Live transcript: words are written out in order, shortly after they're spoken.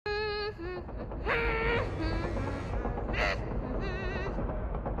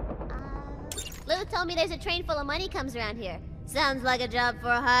Lou told me there's a train full of money comes around here. Sounds like a job for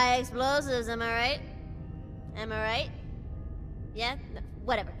high explosives, am I right? Am I right? Yeah? No,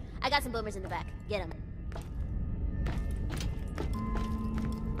 whatever. I got some boomers in the back. Get them.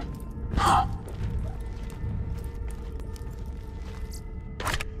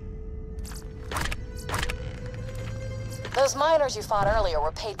 Those miners you fought earlier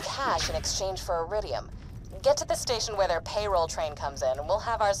were paid cash in exchange for iridium. Get to the station where their payroll train comes in, and we'll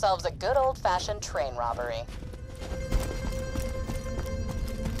have ourselves a good old-fashioned train robbery.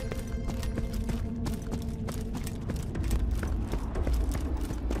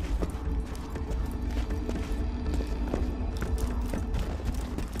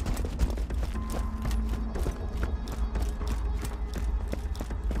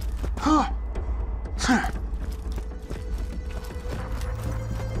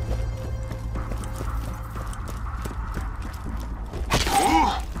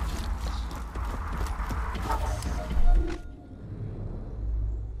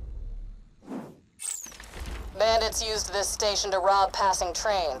 Bandits used this station to rob passing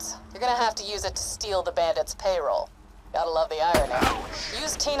trains. You're gonna have to use it to steal the bandits' payroll. Gotta love the irony.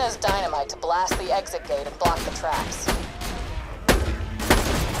 Use Tina's dynamite to blast the exit gate and block the tracks.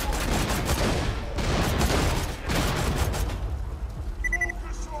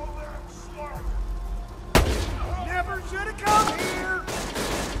 Never should have come here!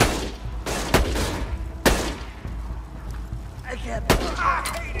 I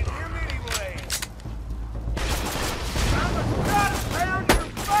hated him anyway! I'm a gun around your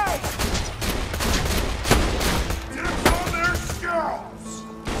face! It's on their scalps!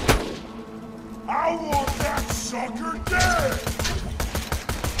 I want that sucker dead!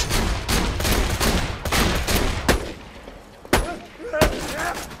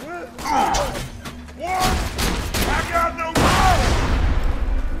 What? I got no more!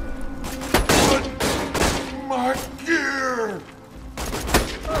 Put my gear!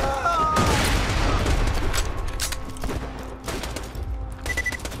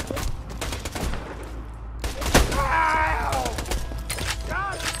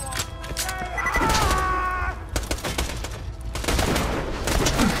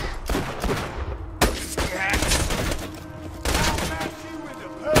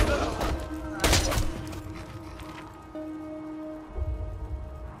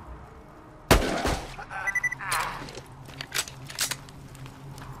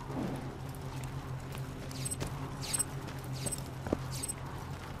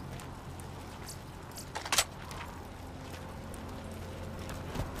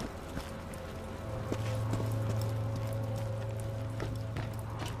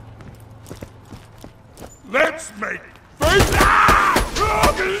 Let's make face.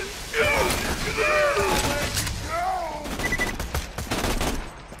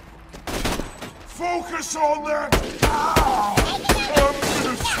 Focus on that. On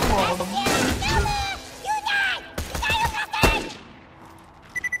this one.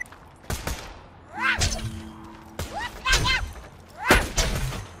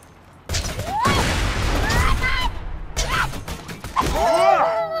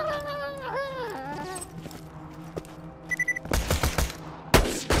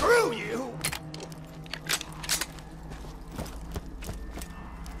 Screw you!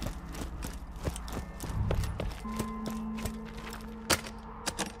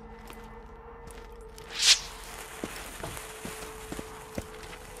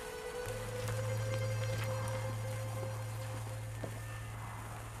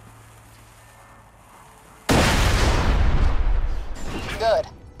 Good.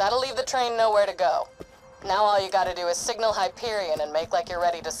 That'll leave the train nowhere to go. Now all you gotta do is signal Hyperion and make like you're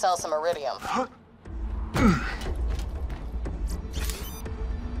ready to sell some iridium.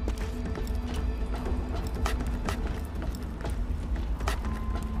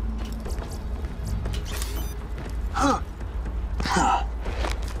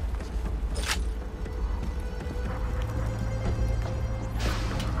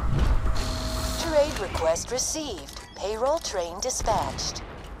 Trade request received. Payroll train dispatched.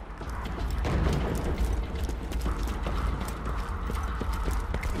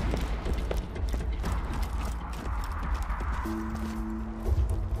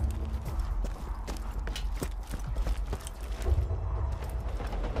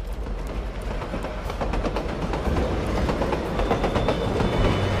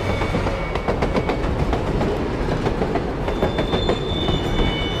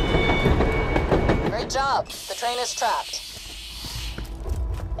 Great job. The train is trapped.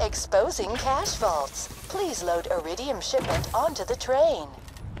 Exposing cash vaults. Please load iridium shipment onto the train.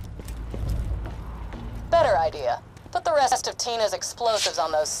 Better idea. Put the rest of Tina's explosives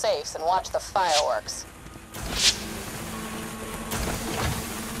on those safes and watch the fireworks.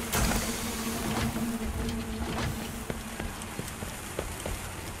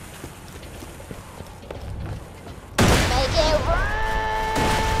 Make it rain!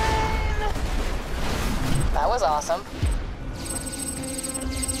 That was awesome.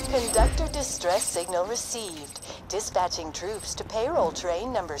 Conductor distress signal received. Dispatching troops to payroll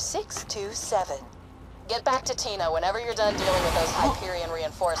train number 627. Get back to Tina whenever you're done dealing with those Hyperion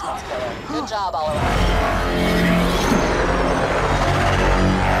reinforcements, killer. Good job all around.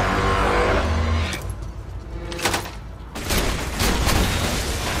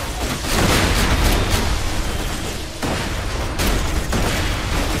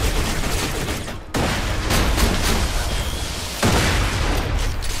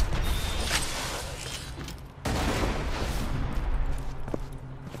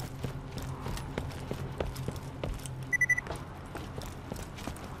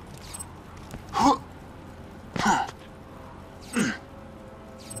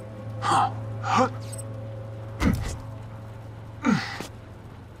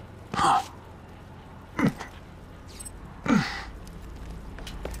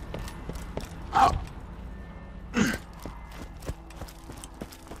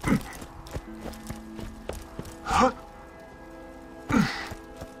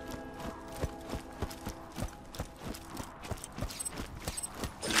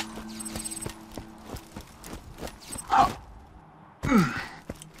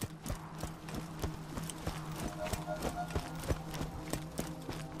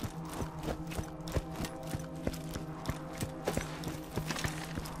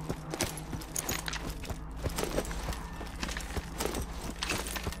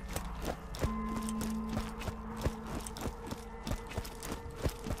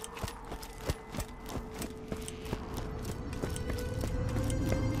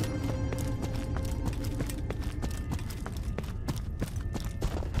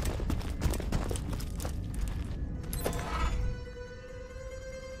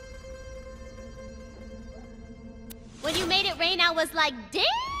 When you made it rain, I was like,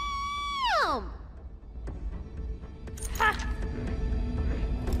 damn!